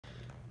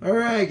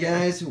Alright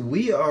guys,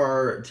 we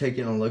are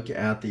taking a look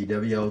at the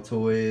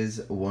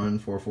WLtoys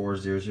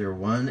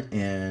 144001,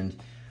 and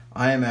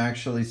I am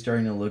actually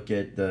starting to look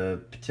at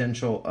the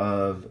potential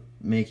of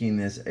making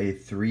this a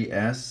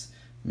 3S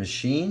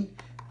machine.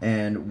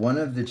 And one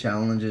of the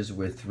challenges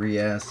with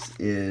 3S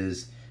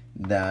is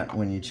that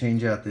when you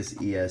change out this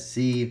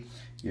ESC,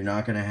 you're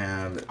not going to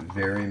have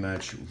very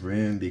much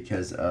room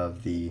because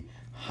of the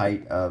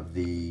height of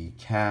the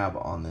cab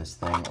on this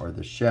thing, or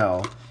the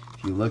shell.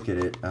 If you look at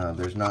it,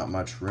 there's not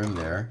much room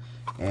there,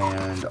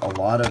 and a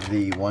lot of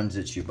the ones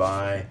that you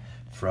buy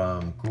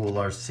from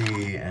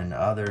RC and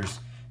others,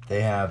 they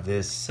have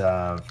this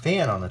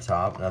fan on the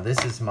top. Now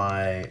this is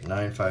my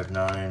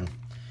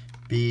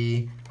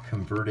 959B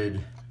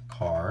converted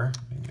car.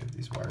 Let me move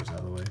these wires out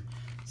of the way.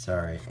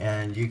 Sorry.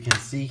 And you can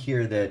see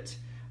here that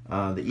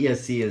the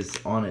ESC is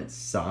on its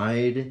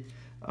side.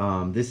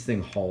 This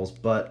thing hauls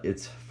butt.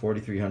 It's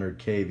 4300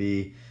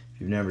 kV. If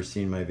you've never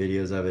seen my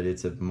videos of it,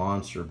 it's a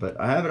monster. But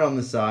I have it on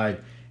the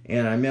side,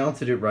 and I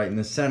mounted it right in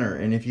the center.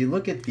 And if you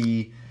look at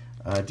the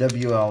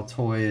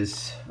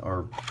WLtoys,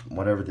 or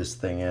whatever this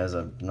thing is,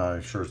 I'm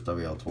not sure it's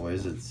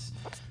WLtoys, it's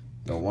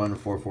the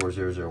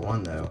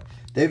 144001 though.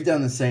 They've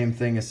done the same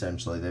thing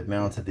essentially. They've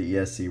mounted the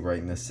ESC right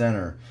in the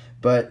center,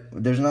 but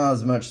there's not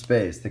as much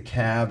space. The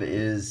cab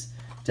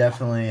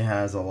definitely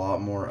has a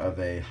lot more of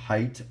a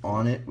height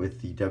on it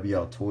with the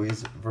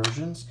WLtoys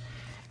versions.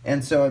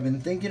 And so I've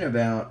been thinking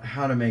about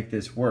how to make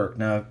this work.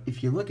 Now,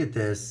 if you look at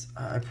this,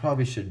 I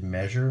probably should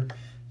measure,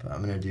 but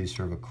I'm gonna do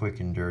sort of a quick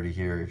and dirty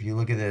here. If you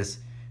look at this,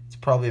 it's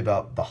probably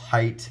about the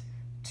height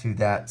to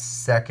that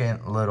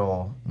second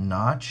little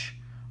notch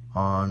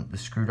on the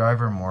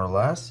screwdriver, more or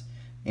less.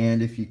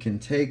 And if you can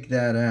take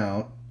that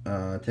out,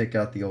 take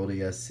out the old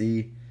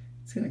ESC,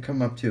 it's gonna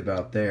come up to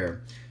about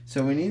there.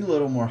 So we need a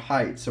little more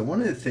height. So one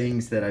of the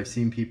things that I've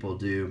seen people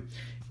do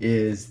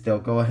is they'll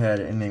go ahead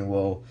and they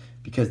will,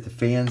 because the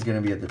fan's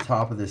gonna be at the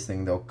top of this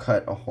thing, they'll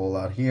cut a hole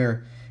out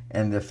here,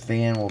 and the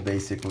fan will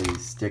basically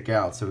stick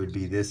out. So it would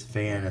be this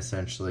fan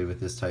essentially with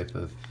this type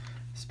of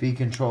speed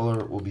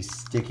controller will be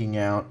sticking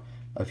out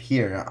of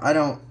here. Now I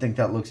don't think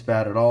that looks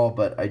bad at all,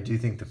 but I do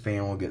think the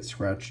fan will get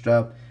scratched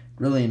up.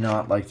 Really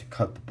not like to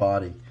cut the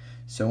body.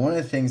 So one of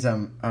the things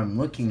I'm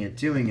looking at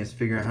doing is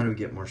figuring out how to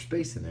get more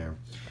space in there.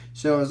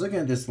 So I was looking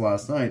at this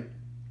last night,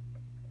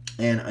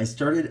 and I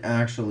started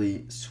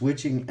actually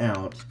switching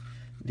out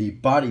the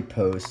body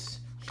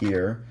posts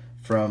here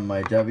from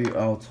my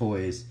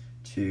WLtoys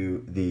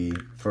to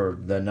for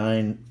the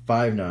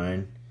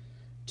 959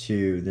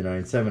 to the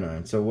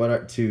 979. So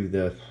to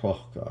the,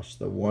 oh gosh,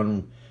 the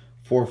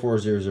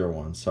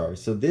 144001, sorry.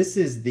 So this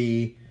is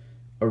the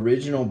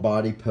original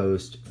body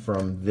post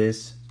from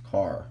this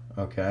car,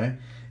 okay?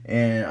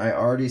 And I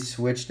already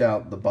switched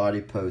out the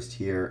body post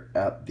here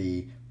at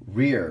the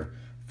rear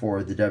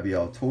for the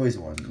WLtoys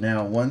one.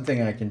 Now, one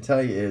thing I can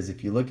tell you is,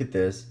 if you look at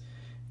this,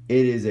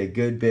 it is a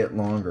good bit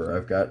longer.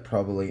 I've got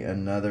probably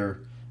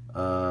another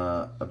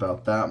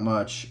about that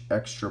much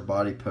extra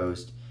body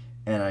post,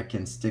 and I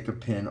can stick a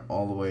pin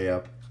all the way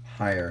up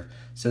higher.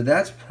 So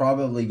that's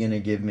probably going to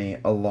give me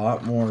a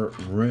lot more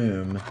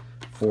room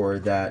for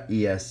that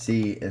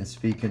ESC and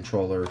speed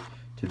controller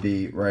to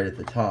be right at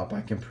the top.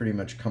 I can pretty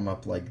much come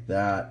up like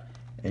that,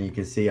 and you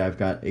can see I've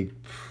got a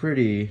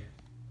pretty,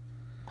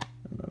 I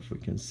don't know if we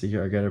can see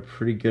here, I got a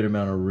pretty good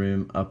amount of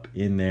room up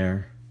in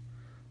there,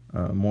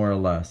 more or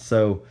less.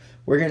 So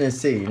we're gonna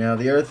see. Now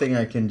the other thing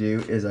I can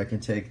do is I can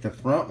take the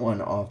front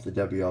one off the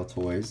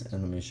WLtoys,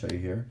 and let me show you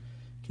here.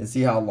 You can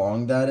see how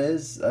long that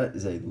is. That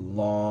is a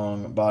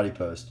long body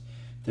post.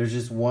 There's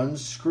just one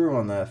screw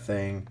on that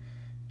thing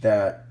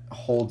that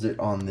holds it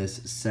on this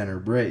center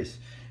brace.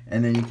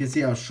 And then you can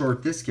see how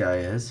short this guy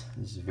is.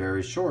 This is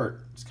very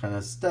short. It's kind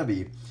of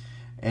stubby.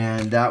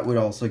 And that would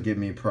also give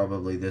me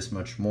probably this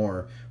much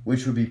more,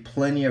 which would be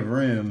plenty of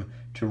room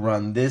to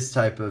run this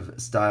type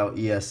of style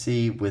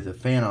ESC with a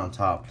fan on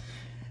top.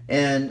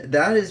 And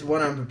that is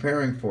what I'm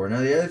preparing for. Now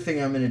the other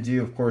thing I'm going to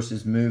do, of course,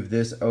 is move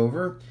this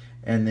over,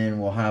 and then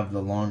we'll have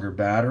the longer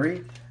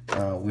battery,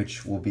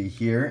 which will be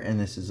here, and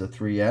this is a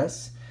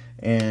 3S.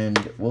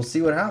 And we'll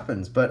see what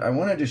happens. But I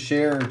wanted to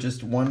share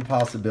just one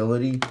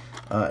possibility,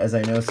 as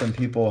I know some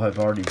people have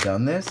already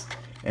done this,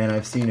 and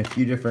I've seen a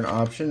few different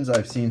options.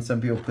 I've seen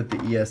some people put the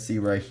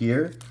ESC right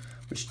here,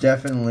 which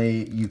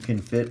definitely you can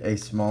fit a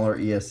smaller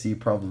ESC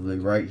probably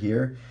right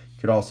here.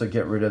 You could also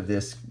get rid of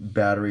this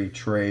battery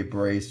tray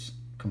brace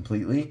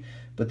completely.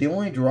 But the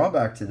only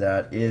drawback to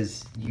that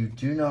is you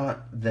do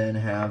not then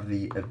have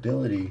the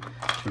ability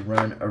to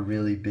run a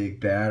really big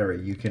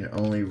battery. You can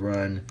only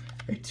run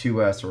a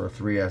 2S or a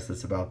 3S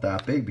that's about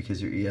that big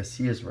because your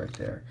ESC is right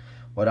there.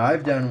 What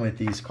I've done with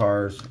these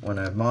cars when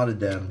I've modded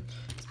them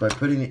is by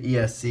putting the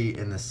ESC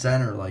in the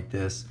center like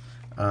this,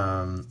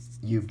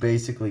 you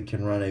basically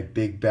can run a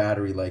big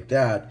battery like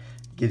that.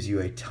 It gives you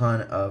a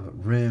ton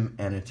of room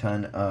and a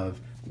ton of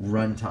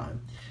run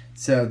time.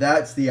 So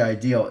that's the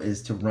ideal,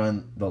 is to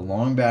run the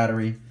long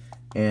battery,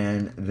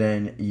 and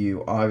then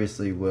you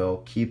obviously will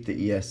keep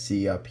the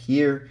ESC up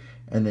here,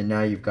 and then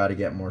now you've got to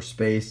get more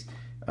space.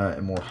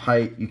 and more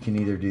height, you can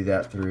either do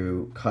that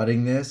through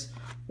cutting this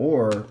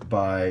or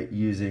by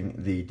using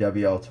the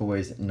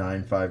WLtoys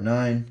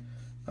 959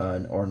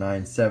 or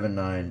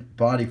 979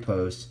 body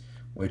posts,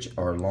 which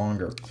are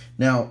longer.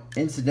 Now,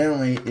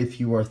 incidentally, if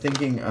you are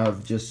thinking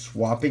of just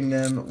swapping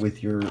them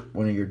with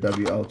one of your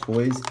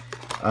WLtoys,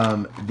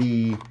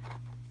 the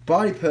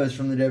body posts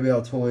from the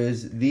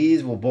WLtoys,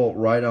 these will bolt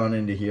right on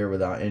into here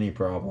without any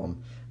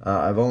problem.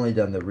 I've only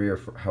done the rear,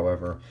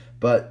 however,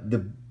 but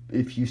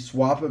if you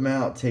swap them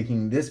out,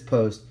 taking this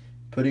post,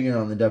 putting it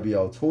on the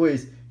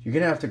WLtoys, you're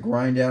gonna have to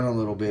grind down a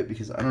little bit,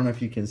 because I don't know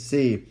if you can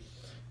see,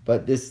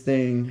 but this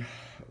thing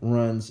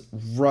runs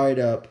right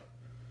up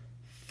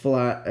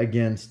flat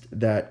against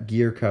that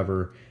gear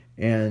cover,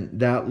 and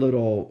that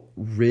little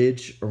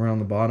ridge around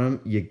the bottom,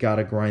 you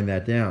gotta grind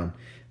that down.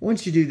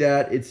 Once you do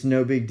that, it's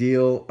no big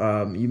deal.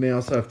 You may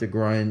also have to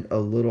grind a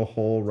little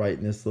hole right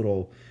in this a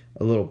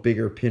little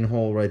bigger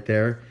pinhole right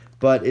there,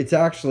 but it's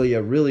actually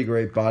a really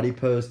great body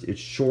post. It's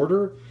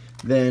shorter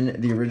than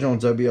the original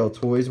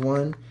WLtoys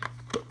one,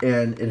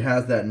 and it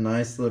has that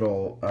nice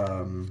little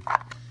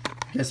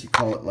I guess you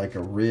call it like a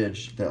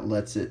ridge that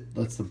lets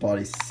the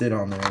body sit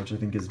on there, which I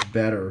think is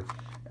better,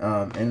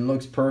 and it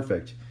looks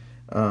perfect.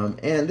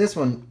 And this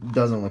one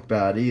doesn't look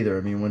bad either.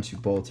 I mean, once you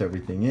bolt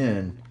everything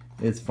in,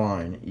 it's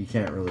fine. You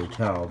can't really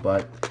tell,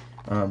 but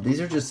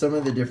these are just some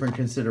of the different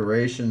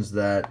considerations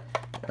that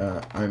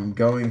I'm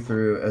going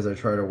through as I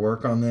try to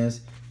work on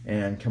this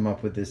and come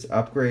up with this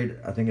upgrade.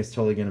 I think it's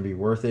totally going to be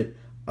worth it.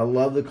 I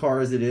love the car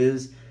as it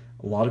is.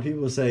 A lot of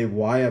people say,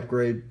 why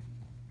upgrade?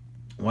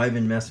 Why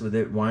even mess with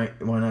it? Why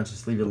not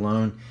just leave it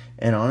alone?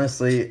 And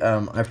honestly,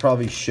 I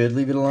probably should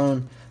leave it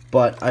alone,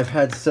 but I've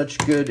had such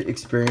good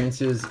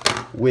experiences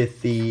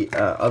with the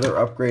other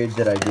upgrades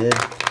that I did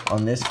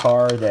on this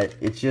car that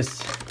it's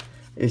just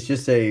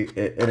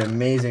an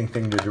amazing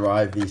thing to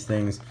drive these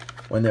things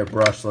when they're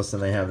brushless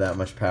and they have that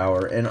much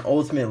power. And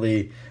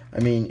ultimately, I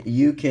mean,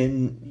 you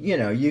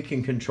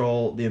can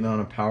control the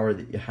amount of power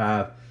that you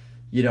have.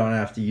 You don't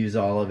have to use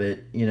all of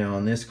it. You know,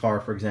 on this car,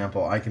 for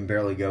example, I can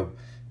barely go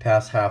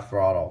past half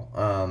throttle.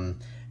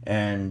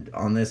 And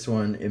on this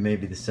one, it may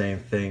be the same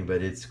thing,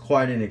 but it's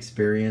quite an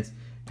experience.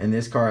 And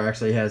this car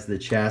actually has the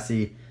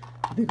chassis,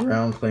 the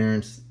ground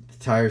clearance, the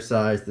tire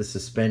size, the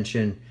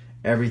suspension,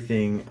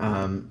 everything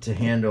to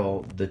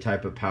handle the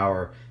type of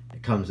power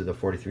that comes with a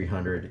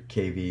 4300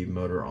 kV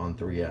motor on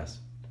 3S.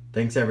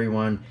 Thanks,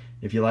 everyone.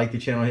 If you like the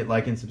channel, hit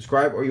like and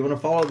subscribe, or you want to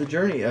follow the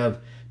journey of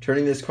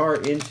turning this car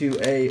into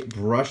a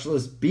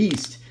brushless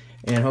beast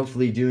and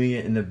hopefully doing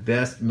it in the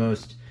best,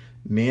 most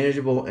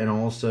manageable, and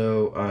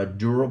also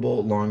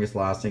durable, longest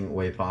lasting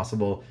way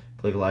possible.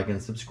 Click like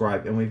and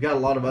subscribe. And we've got a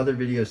lot of other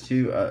videos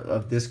too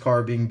of this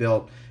car being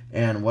built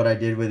and what I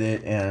did with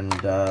it, and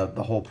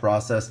the whole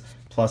process,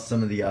 plus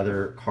some of the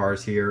other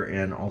cars here,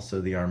 and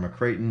also the Arma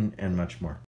Creighton, and much more.